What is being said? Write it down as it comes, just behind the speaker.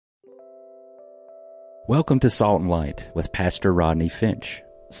Welcome to Salt and Light with Pastor Rodney Finch.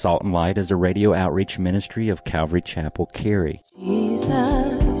 Salt and Light is a radio outreach ministry of Calvary Chapel, Cary. Jesus,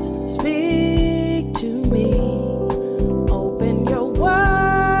 speak to me. Open your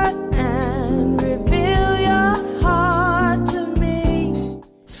word and reveal your heart to me.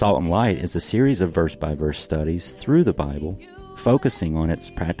 Salt and Light is a series of verse-by-verse studies through the Bible, focusing on its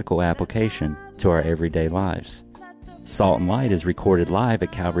practical application to our everyday lives. Salt and Light is recorded live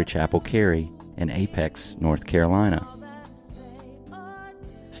at Calvary Chapel, Cary in Apex, North Carolina.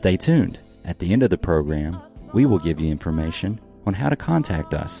 Stay tuned. At the end of the program, we will give you information on how to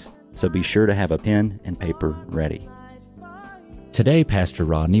contact us, so be sure to have a pen and paper ready. Today, Pastor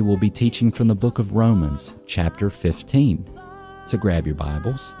Rodney will be teaching from the book of Romans, chapter 15. So grab your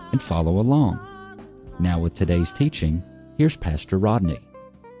Bibles and follow along. Now with today's teaching, here's Pastor Rodney.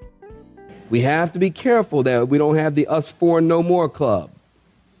 We have to be careful that we don't have the Us Four No More Club.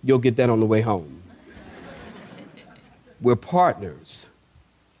 You'll get that on the way home. We're partners.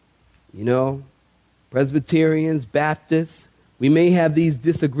 You know, Presbyterians, Baptists, we may have these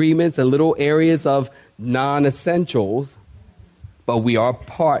disagreements in little areas of non-essentials, but we are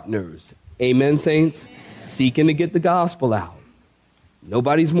partners. Amen, saints? Seeking to get the gospel out.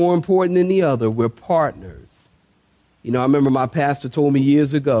 Nobody's more important than the other. We're partners. You know, I remember my pastor told me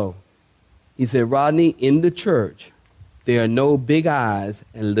years ago, he said, Rodney, in the church, there are no big I's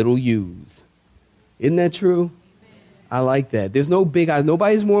and little U's. Isn't that true? I like that. There's no big I's.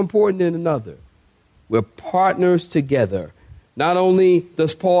 Nobody's more important than another. We're partners together. Not only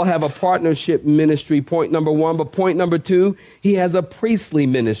does Paul have a partnership ministry, point number one, but point number two, he has a priestly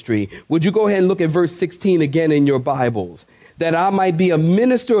ministry. Would you go ahead and look at verse 16 again in your Bibles? That I might be a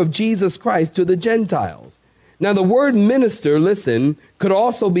minister of Jesus Christ to the Gentiles. Now, the word minister, listen, could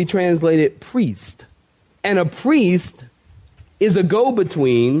also be translated priest. And a priest is a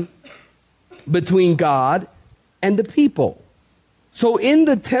go-between between God and the people. So in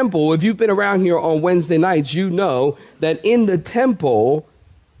the temple, if you've been around here on Wednesday nights, you know that in the temple,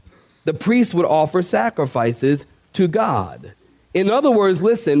 the priest would offer sacrifices to God. In other words,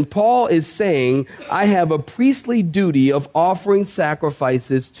 listen, Paul is saying, I have a priestly duty of offering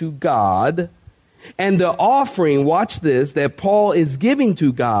sacrifices to God. And the offering, watch this, that Paul is giving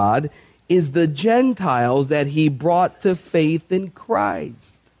to God is the Gentiles that he brought to faith in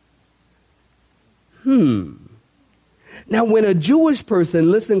Christ. Now, when a Jewish person,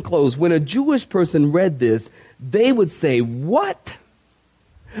 listen close, when a Jewish person read this, they would say, what?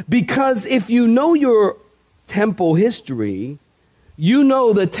 Because if you know your temple history, you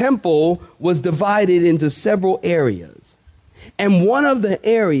know the temple was divided into several areas. And one of the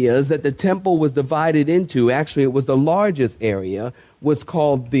areas that the temple was divided into, actually it was the largest area, was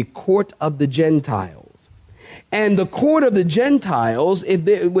called the Court of the Gentiles. And the Court of the Gentiles,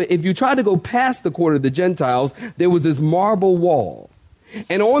 if you try to go past the Court of the Gentiles, there was this marble wall.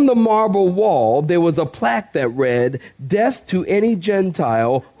 And on the marble wall, there was a plaque that read, "Death to any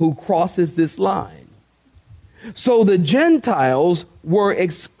Gentile who crosses this line." So the Gentiles were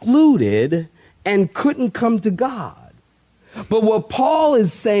excluded and couldn't come to God. But what Paul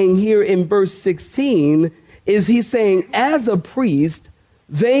is saying here in verse 16 is he's saying, as a priest,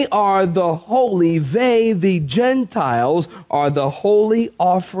 they are the holy, the Gentiles, are the holy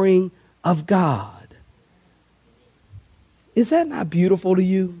offering of God. Is that not beautiful to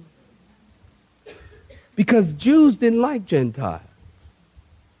you? Because Jews didn't like Gentiles.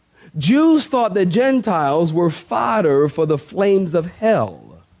 Jews thought that Gentiles were fodder for the flames of hell.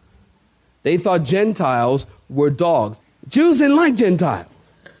 They thought Gentiles were dogs. Jews didn't like Gentiles.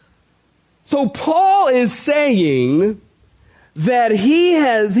 So Paul is saying that he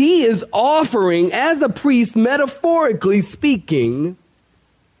is offering, as a priest, metaphorically speaking,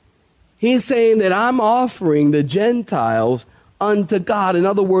 he's saying that I'm offering the Gentiles unto God. In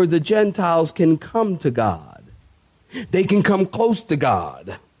other words, the Gentiles can come to God. They can come close to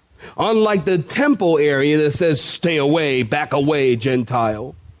God. Unlike the temple area that says, stay away, back away,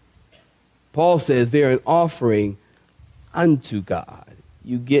 Gentile. Paul says they're an offering unto God.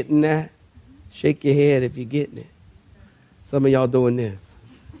 You getting that? Shake your head if you're getting it. Some of y'all doing this.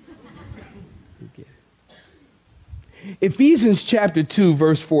 Ephesians chapter 2,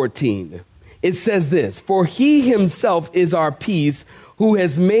 verse 14. It says this, "For he himself is our peace, who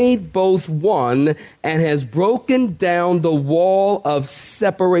has made both one and has broken down the wall of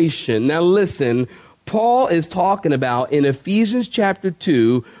separation." Now listen, Paul is talking about, in Ephesians chapter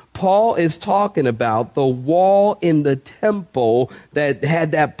 2, Paul is talking about the wall in the temple that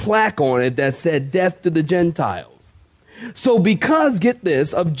had that plaque on it that said death to the Gentiles. So because, get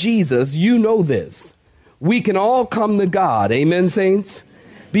this, of Jesus, you know this. We can all come to God. Amen, saints?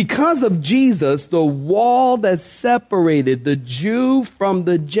 Because of Jesus, the wall that separated the Jew from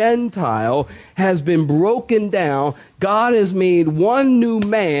the Gentile has been broken down. God has made one new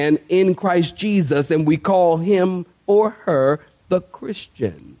man in Christ Jesus, and we call him or her the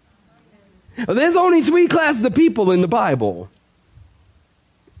Christian. There's only three classes of people in the Bible.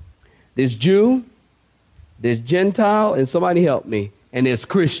 There's Jew, there's Gentile, and somebody help me, and there's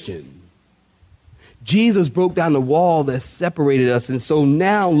Christian. Jesus broke down the wall that separated us. And so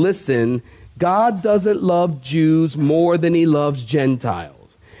now, listen, God doesn't love Jews more than he loves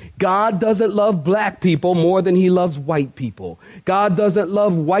Gentiles. God doesn't love black people more than he loves white people. God doesn't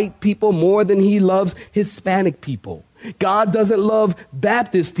love white people more than he loves Hispanic people. God doesn't love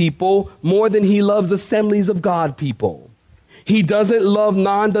Baptist people more than he loves Assemblies of God people. He doesn't love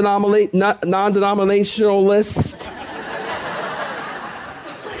non-denominationalists.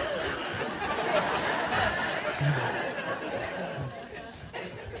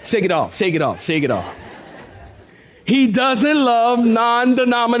 Shake it off, shake it off, shake it off. He doesn't love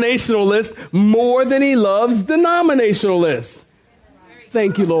non-denominationalists more than he loves denominationalists.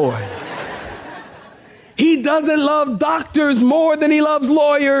 Thank you, Lord. He doesn't love doctors more than he loves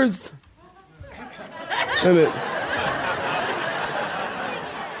lawyers. Wait a minute.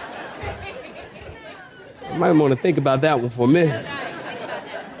 I might want to think about that one for a minute.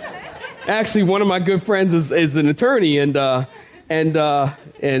 Actually, one of my good friends is an attorney, and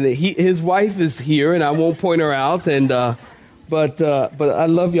his wife is here, and I won't point her out, but I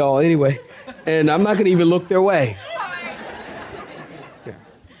love y'all anyway, and I'm not going to even look their way.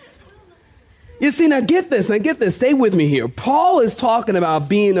 You see, now get this, stay with me here. Paul is talking about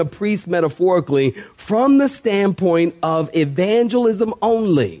being a priest metaphorically from the standpoint of evangelism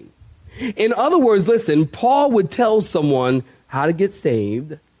only. In other words, listen, Paul would tell someone how to get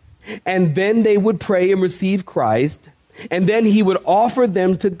saved, and then they would pray and receive Christ, and then he would offer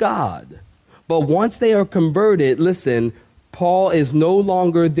them to God. But once they are converted, listen, Paul is no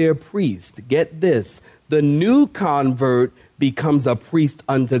longer their priest. Get this, the new convert becomes a priest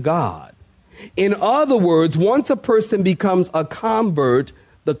unto God. In other words, once a person becomes a convert,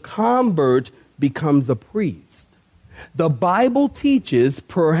 the convert becomes a priest. The Bible teaches,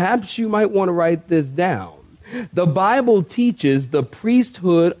 perhaps you might want to write this down, the Bible teaches the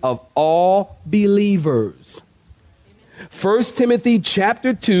priesthood of all believers. 1 Timothy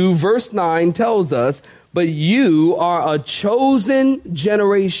chapter 2, verse 9 tells us, but you are a chosen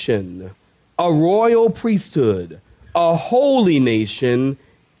generation, a royal priesthood, a holy nation,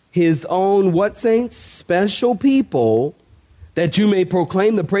 his own, what saints? Special people, that you may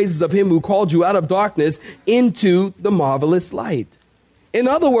proclaim the praises of him who called you out of darkness into the marvelous light. In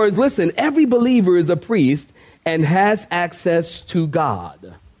other words, listen, every believer is a priest and has access to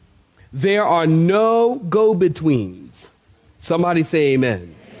God. There are no go-betweens. Somebody say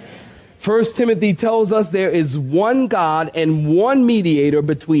amen. 1 Timothy tells us there is one God and one mediator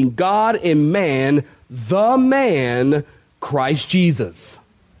between God and man, the man, Christ Jesus.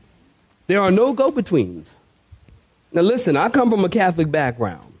 There are no go-betweens. Now listen, I come from a Catholic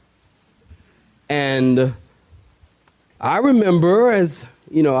background. And I remember, as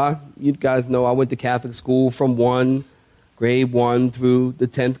you know, you guys know, I went to Catholic school from grade 1 through the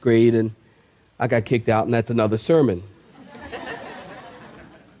 10th grade, and I got kicked out, and that's another sermon.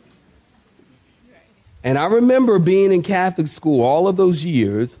 And I remember being in Catholic school all of those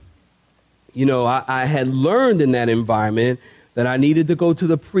years. You know, I had learned in that environment that I needed to go to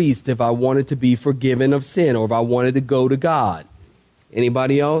the priest if I wanted to be forgiven of sin or if I wanted to go to God.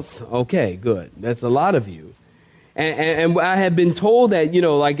 Anybody else? Okay, good. That's a lot of you. And I had been told that, you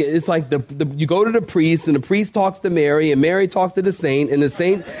know, like it's like you go to the priest and the priest talks to Mary and Mary talks to the saint and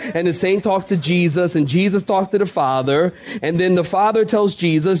the saint talks to Jesus and Jesus talks to the Father, and then the Father tells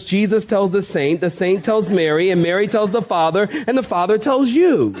Jesus tells the saint tells Mary, and Mary tells the Father, and the Father tells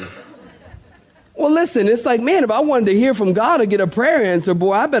you. Well, listen, it's like, man, if I wanted to hear from God or get a prayer answer,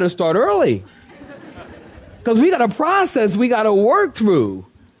 boy, I better start early. Because we got a process we got to work through.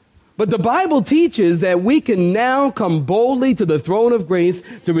 But the Bible teaches that we can now come boldly to the throne of grace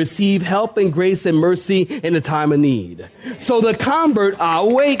to receive help and grace and mercy in a time of need. So the convert,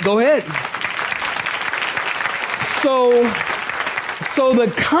 wait, go ahead. So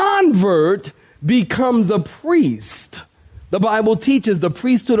the convert becomes a priest. The Bible teaches the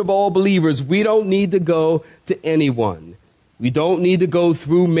priesthood of all believers. We don't need to go to anyone. We don't need to go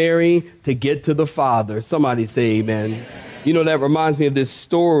through Mary to get to the Father. Somebody say amen. Amen. You know, that reminds me of this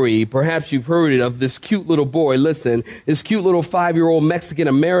story. Perhaps you've heard it, of this cute little boy. Listen, this cute little 5-year-old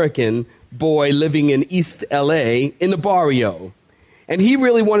Mexican-American boy living in East LA in the barrio. And he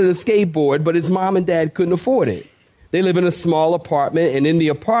really wanted a skateboard, but his mom and dad couldn't afford it. They live in a small apartment, and in the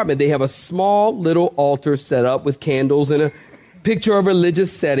apartment, they have a small little altar set up with candles and a picture of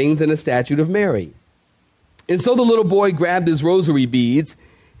religious settings and a statue of Mary. And so the little boy grabbed his rosary beads,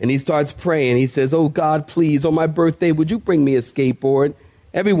 and he starts praying. He says, "Oh, God, please, on my birthday, would you bring me a skateboard?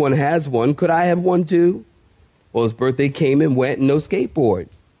 Everyone has one. Could I have one too?" Well, his birthday came and went, and no skateboard.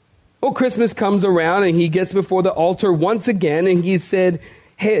 Well, Christmas comes around, and he gets before the altar once again, and he said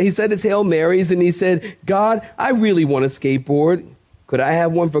his Hail Marys, and he said, "God, I really want a skateboard. Could I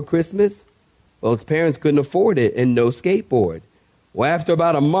have one for Christmas?" Well, his parents couldn't afford it, and no skateboard. Well, after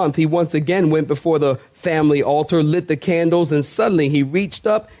about a month, he once again went before the family altar, lit the candles, and suddenly he reached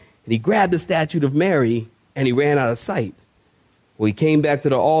up, and he grabbed the statue of Mary, and he ran out of sight. Well, he came back to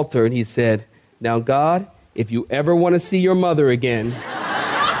the altar, and he said, "Now, God, if you ever want to see your mother again..."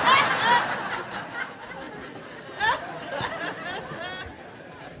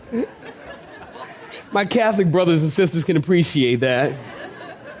 My Catholic brothers and sisters can appreciate that.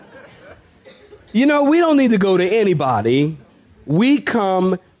 You know, we don't need to go to anybody. We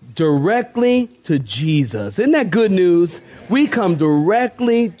come directly to Jesus. Isn't that good news? We come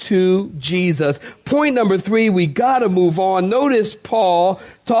directly to Jesus. Point number 3, we got to move on. Notice Paul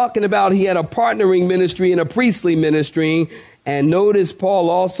talking about he had a partnering ministry and a priestly ministry. And notice Paul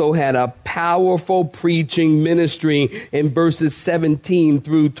also had a powerful preaching ministry in verses 17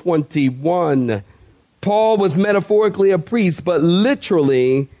 through 21. Paul was metaphorically a priest, but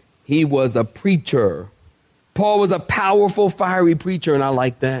literally he was a preacher. Paul was a powerful, fiery preacher, and I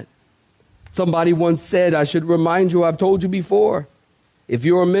like that. Somebody once said, I should remind you, I've told you before, if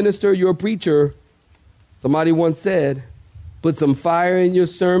you're a minister, you're a preacher. Somebody once said, put some fire in your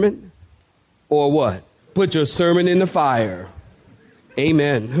sermon, or what? Put your sermon in the fire.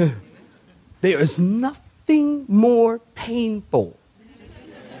 Amen. There is nothing more painful.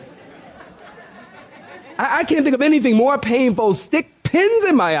 I can't think of anything more painful. Stick pins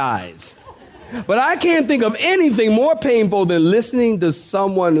in my eyes. But I can't think of anything more painful than listening to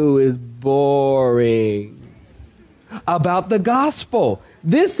someone who is boring about the gospel.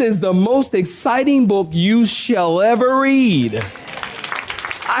 This is the most exciting book you shall ever read.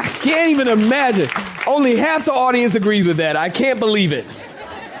 I can't even imagine. Only half the audience agrees with that. I can't believe it.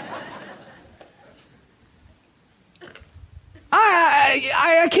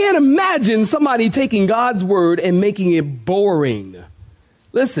 I can't imagine somebody taking God's word and making it boring.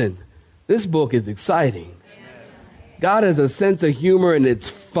 Listen, this book is exciting. God has a sense of humor and it's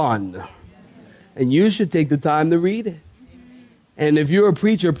fun. And you should take the time to read it. And if you're a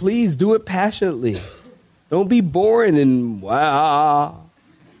preacher, please do it passionately. Don't be boring and, wow,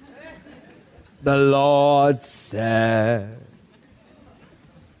 the Lord said,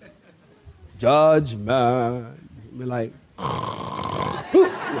 judgment. Be like,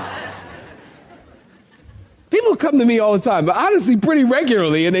 people come to me all the time, but honestly, pretty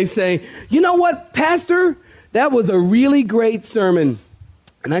regularly, and they say, you know what, Pastor? That was a really great sermon.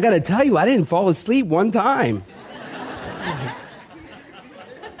 And I got to tell you, I didn't fall asleep one time.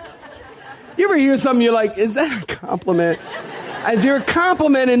 You ever hear something, you're like, is that a compliment? Is there a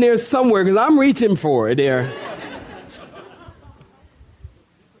compliment in there somewhere? Because I'm reaching for it there.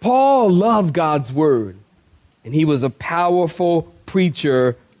 Paul loved God's word, and he was a powerful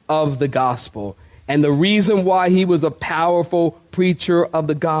preacher of the gospel. And the reason why he was a powerful preacher of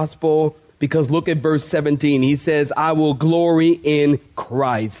the gospel, because look at verse 17. He says, I will glory in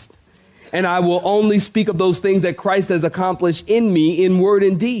Christ, and I will only speak of those things that Christ has accomplished in me in word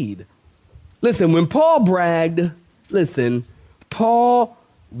and deed. Listen, when Paul bragged, Paul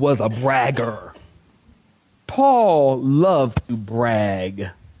was a bragger. Paul loved to brag.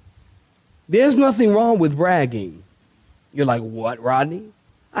 There's nothing wrong with bragging. You're like, what, Rodney?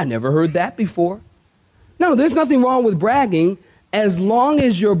 I never heard that before. No, there's nothing wrong with bragging as long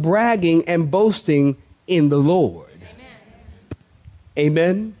as you're bragging and boasting in the Lord.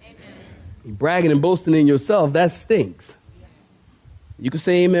 Amen? Amen? Bragging and boasting in yourself, that stinks. You can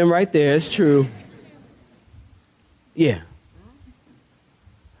say amen right there. It's true. Yeah.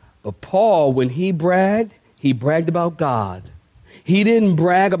 But Paul, when he bragged about God. He didn't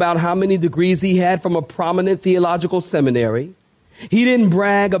brag about how many degrees he had from a prominent theological seminary. He didn't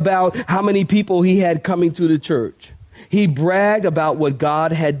brag about how many people he had coming to the church. He bragged about what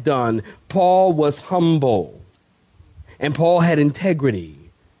God had done. Paul was humble. And Paul had integrity.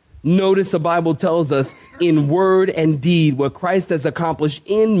 Notice the Bible tells us in word and deed what Christ has accomplished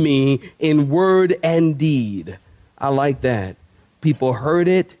in me in word and deed. I like that. People heard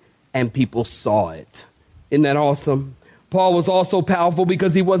it and people saw it. Isn't that awesome? Paul was also powerful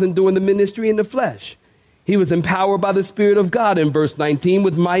because he wasn't doing the ministry in the flesh. He was empowered by the Spirit of God in verse 19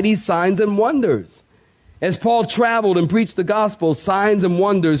 with mighty signs and wonders. As Paul traveled and preached the gospel, signs and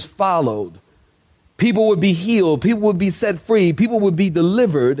wonders followed. People would be healed. People would be set free. People would be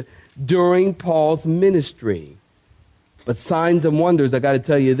delivered during Paul's ministry. But signs and wonders, I got to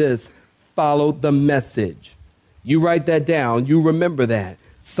tell you this, followed the message. You write that down. You remember that.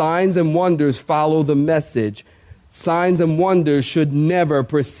 Signs and wonders follow the message. Signs and wonders should never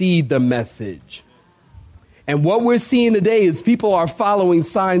precede the message. And what we're seeing today is people are following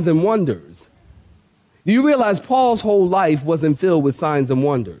signs and wonders. Do you realize Paul's whole life wasn't filled with signs and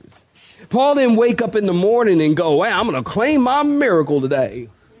wonders? Paul didn't wake up in the morning and go, hey, I'm going to claim my miracle today.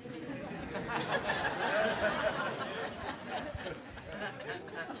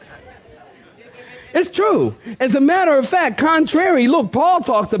 It's true. As a matter of fact, contrary, look, Paul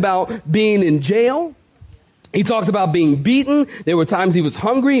talks about being in jail. He talks about being beaten. There were times he was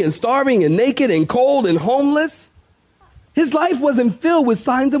hungry and starving and naked and cold and homeless. His life wasn't filled with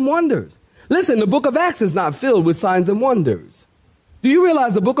signs and wonders. Listen, the book of Acts is not filled with signs and wonders. Do you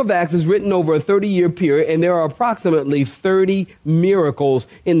realize the book of Acts is written over a 30-year period, and there are approximately 30 miracles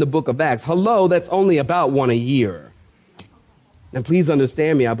in the book of Acts? Hello, that's only about one a year. Now, please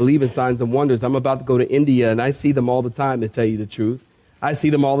understand me. I believe in signs and wonders. I'm about to go to India, and I see them all the time, to tell you the truth. I see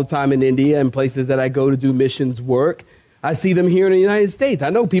them all the time in India and places that I go to do missions work. I see them here in the United States. I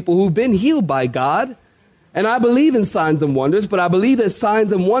know people who've been healed by God. And I believe in signs and wonders, but I believe that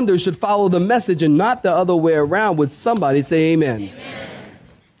signs and wonders should follow the message and not the other way around. Would somebody say amen?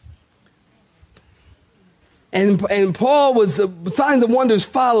 Amen. And Paul was, signs and wonders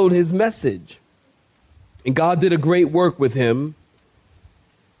followed his message. And God did a great work with him.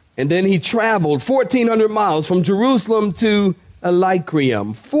 And then he traveled 1,400 miles from Jerusalem to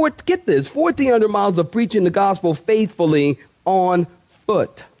Elycrium. Get this, 1,400 miles of preaching the gospel faithfully on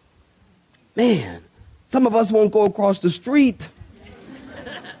foot. Man. Some of us won't go across the street.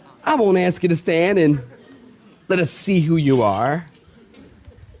 I won't ask you to stand and let us see who you are.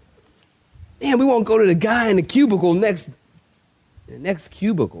 Man, we won't go to the guy in the cubicle next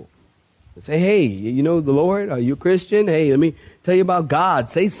cubicle and say, hey, you know the Lord? Are you a Christian? Hey, let me tell you about God.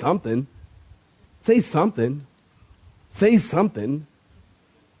 Say something. Say something. Say something.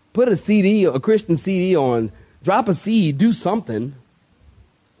 Put a CD, a Christian CD on. Drop a seed. Do something.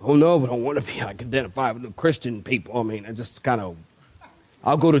 Oh, no, but I don't want to be identified with the Christian people. I mean, I just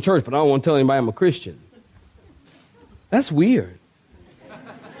I'll go to church, but I don't want to tell anybody I'm a Christian. That's weird.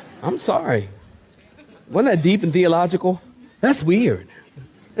 I'm sorry. Wasn't that deep and theological? That's weird.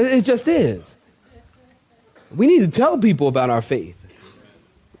 It just is. We need to tell people about our faith.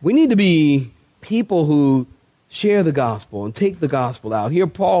 We need to be people who share the gospel and take the gospel out. Here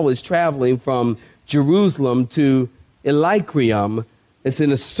Paul is traveling from Jerusalem to Elycrium. It's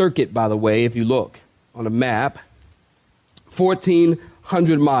in a circuit, by the way, if you look on a map,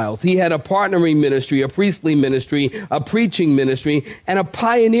 1,400 miles. He had a partnering ministry, a priestly ministry, a preaching ministry, and a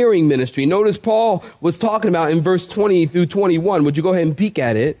pioneering ministry. Notice Paul was talking about in verse 20 through 21. Would you go ahead and peek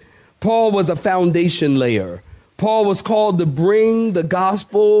at it? Paul was a foundation layer. Paul was called to bring the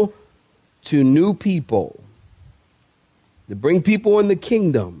gospel to new people, to bring people in the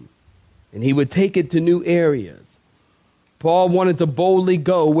kingdom, and he would take it to new areas. Paul wanted to boldly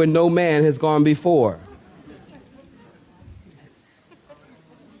go where no man has gone before.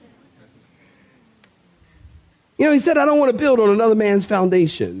 You know, he said, I don't want to build on another man's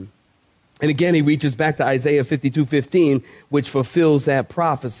foundation. And again, he reaches back to Isaiah 52:15, which fulfills that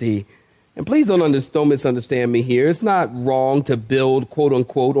prophecy. And please don't misunderstand me here. It's not wrong to build, quote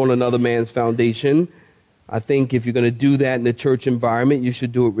unquote, on another man's foundation. I think if you're going to do that in the church environment, you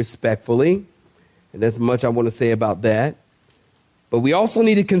should do it respectfully. And that's much I want to say about that. But we also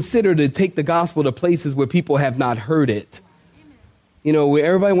need to consider to take the gospel to places where people have not heard it. You know, where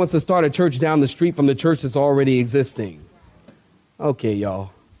everybody wants to start a church down the street from the church that's already existing. Okay,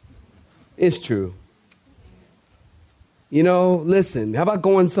 y'all. It's true. You know, listen, how about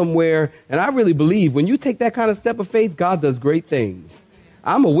going somewhere? And I really believe when you take that kind of step of faith, God does great things.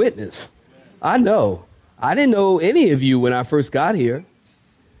 I'm a witness. I know. I didn't know any of you when I first got here.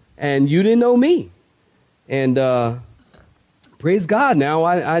 And you didn't know me. And praise God, now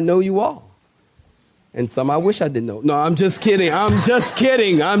I know you all. And some I wish I didn't know. No, I'm just kidding. I'm just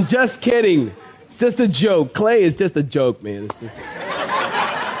kidding. I'm just kidding. It's just a joke. Clay is just a joke, man. It's just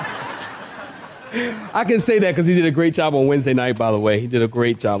I can say that because he did a great job on Wednesday night, by the way. He did a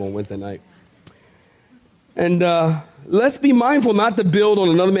great job on Wednesday night. And let's be mindful not to build on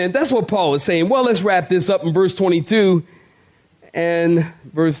another man. That's what Paul is saying. Well, let's wrap this up in verse 22 and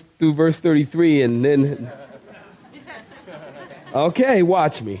through verse 33. And then, okay,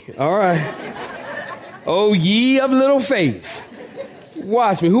 watch me. All right. Oh, ye of little faith.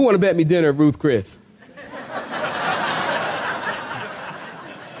 Watch me. Who want to bet me dinner, Ruth Chris?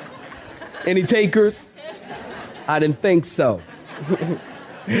 Any takers? I didn't think so.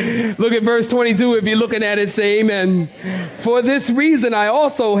 Look at verse 22. If you're looking at it, say amen. For this reason, I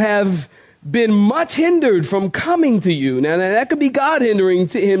also have been much hindered from coming to you. Now, that could be God hindering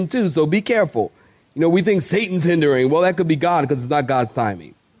to him too, so be careful. You know, we think Satan's hindering. Well, that could be God because it's not God's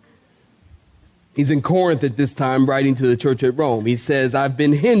timing. He's in Corinth at this time, writing to the church at Rome. He says, I've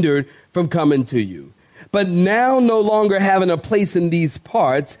been hindered from coming to you. But now, no longer having a place in these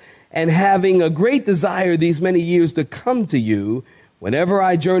parts and having a great desire these many years to come to you, whenever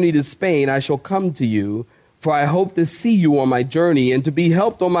I journey to Spain, I shall come to you, for I hope to see you on my journey and to be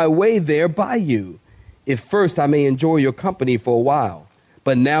helped on my way there by you, if first I may enjoy your company for a while.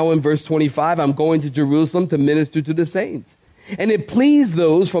 But now in verse 25, I'm going to Jerusalem to minister to the saints. And it pleased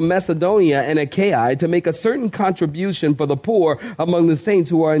those from Macedonia and Achaia to make a certain contribution for the poor among the saints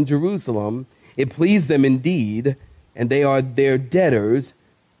who are in Jerusalem. It pleased them indeed, and they are their debtors.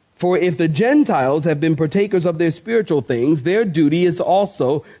 For if the Gentiles have been partakers of their spiritual things, their duty is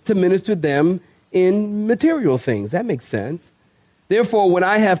also to minister them in material things. That makes sense. Therefore, when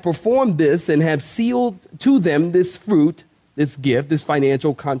I have performed this and have sealed to them this fruit, this gift, this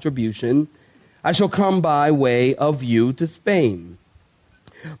financial contribution, I shall come by way of you to Spain.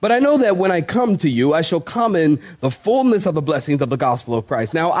 But I know that when I come to you, I shall come in the fullness of the blessings of the gospel of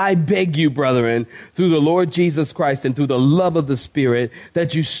Christ. Now I beg you, brethren, through the Lord Jesus Christ and through the love of the Spirit,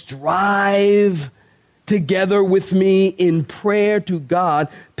 that you strive together with me in prayer to God.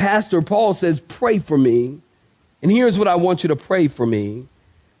 Pastor Paul says, pray for me. And here's what I want you to pray for me,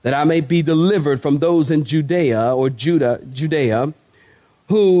 that I may be delivered from those in Judea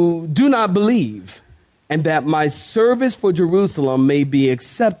who do not believe, and that my service for Jerusalem may be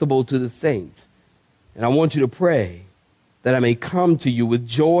acceptable to the saints. And I want you to pray that I may come to you with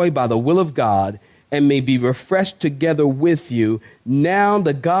joy by the will of God and may be refreshed together with you. Now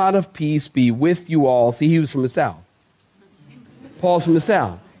the God of peace be with you all. See, he was from the South. Paul's from the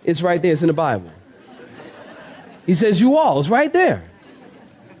South. It's right there. It's in the Bible. He says, you all. It's right there.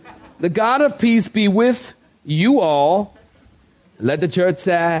 The God of peace be with you all. Let the church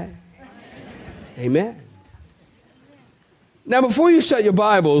say, amen. Now, before you shut your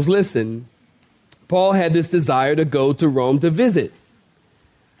Bibles, listen. Paul had this desire to go to Rome to visit.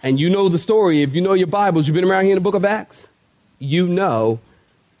 And you know the story. If you know your Bibles, you've been around here in the book of Acts. You know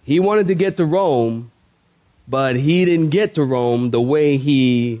he wanted to get to Rome, but he didn't get to Rome the way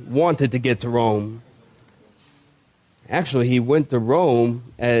he wanted to get to Rome. Actually, he went to Rome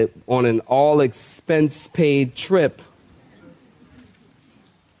on an all-expense-paid trip,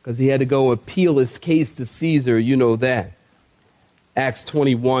 because he had to go appeal his case to Caesar. You know that. Acts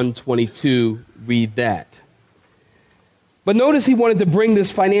 21:22, read that. But notice he wanted to bring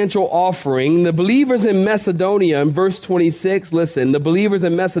this financial offering. The believers in Macedonia, in verse 26, listen, the believers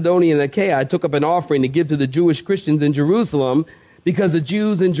in Macedonia and Achaia took up an offering to give to the Jewish Christians in Jerusalem, because the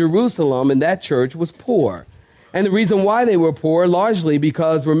Jews in Jerusalem in that church was poor. And the reason why they were poor, largely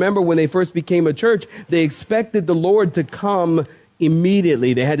because, remember, when they first became a church, they expected the Lord to come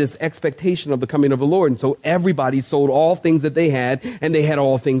immediately. They had this expectation of the coming of the Lord. And so everybody sold all things that they had, and they had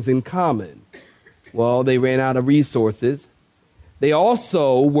all things in common. Well, they ran out of resources. They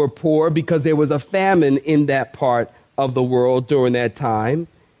also were poor because there was a famine in that part of the world during that time.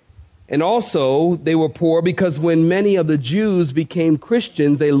 And also, they were poor because when many of the Jews became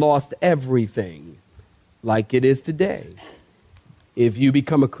Christians, they lost everything, like it is today. If you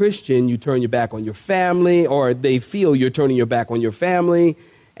become a Christian, you turn your back on your family, or they feel you're turning your back on your family,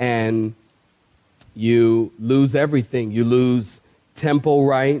 and you lose everything. You lose temple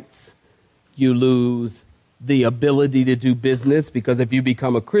rights. You lose the ability to do business, because if you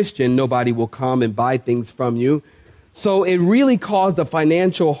become a Christian, nobody will come and buy things from you. So it really caused a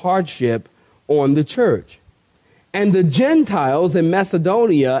financial hardship on the church. And the Gentiles in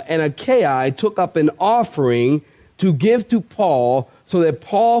Macedonia and Achaia took up an offering to give to Paul so that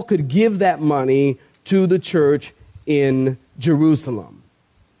Paul could give that money to the church in Jerusalem.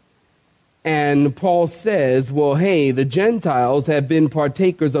 And Paul says, well, hey, the Gentiles have been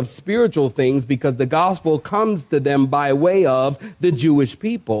partakers of spiritual things because the gospel comes to them by way of the Jewish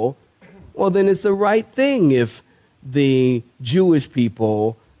people. Well, then it's the right thing if the Jewish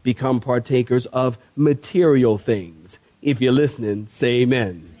people become partakers of material things. If you're listening, say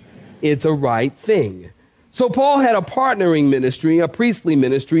amen. It's a right thing. So Paul had a partnering ministry, a priestly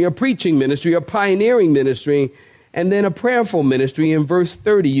ministry, a preaching ministry, a pioneering ministry, and then a prayerful ministry in verse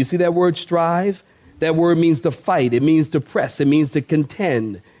 30. You see that word strive? That word means to fight. It means to press. It means to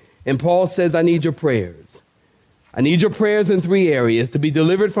contend. And Paul says, I need your prayers. I need your prayers in three areas: to be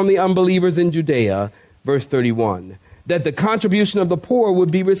delivered from the unbelievers in Judea, verse 31, that the contribution of the poor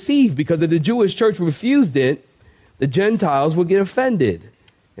would be received, because if the Jewish church refused it, the Gentiles would get offended.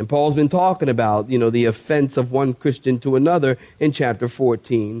 And Paul's been talking about, the offense of one Christian to another in chapter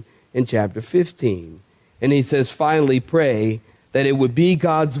 14 and chapter 15. And he says, finally, pray that it would be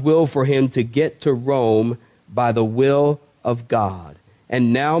God's will for him to get to Rome by the will of God.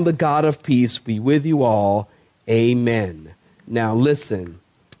 And now the God of peace be with you all. Amen. Now listen.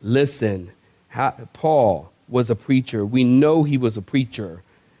 Paul was a preacher. We know he was a preacher,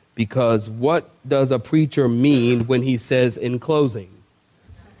 because what does a preacher mean when he says in closing?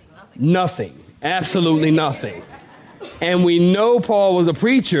 Nothing. Absolutely nothing. And we know Paul was a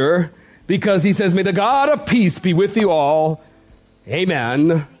preacher because he says, may the God of peace be with you all.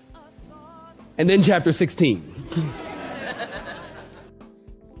 Amen. And then chapter 16.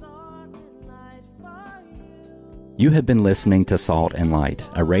 You have been listening to Salt and Light,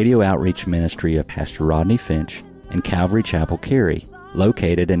 a radio outreach ministry of Pastor Rodney Finch and Calvary Chapel, Cary,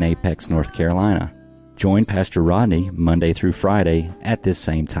 located in Apex, North Carolina. Join Pastor Rodney Monday through Friday at this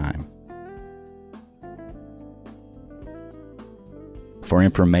same time. For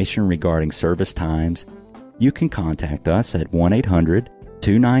information regarding service times, you can contact us at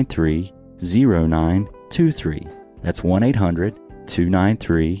 1-800-293-0923. That's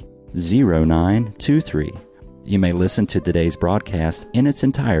 1-800-293-0923. You may listen to today's broadcast in its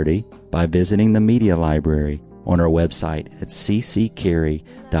entirety by visiting the media library on our website at cccary.org.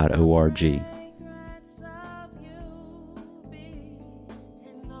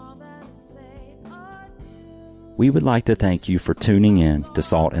 We would like to thank you for tuning in to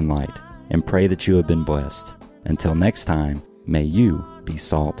Salt and Light and pray that you have been blessed. Until next time, may you be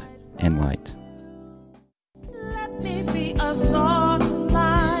salt and light. Let me be a salt.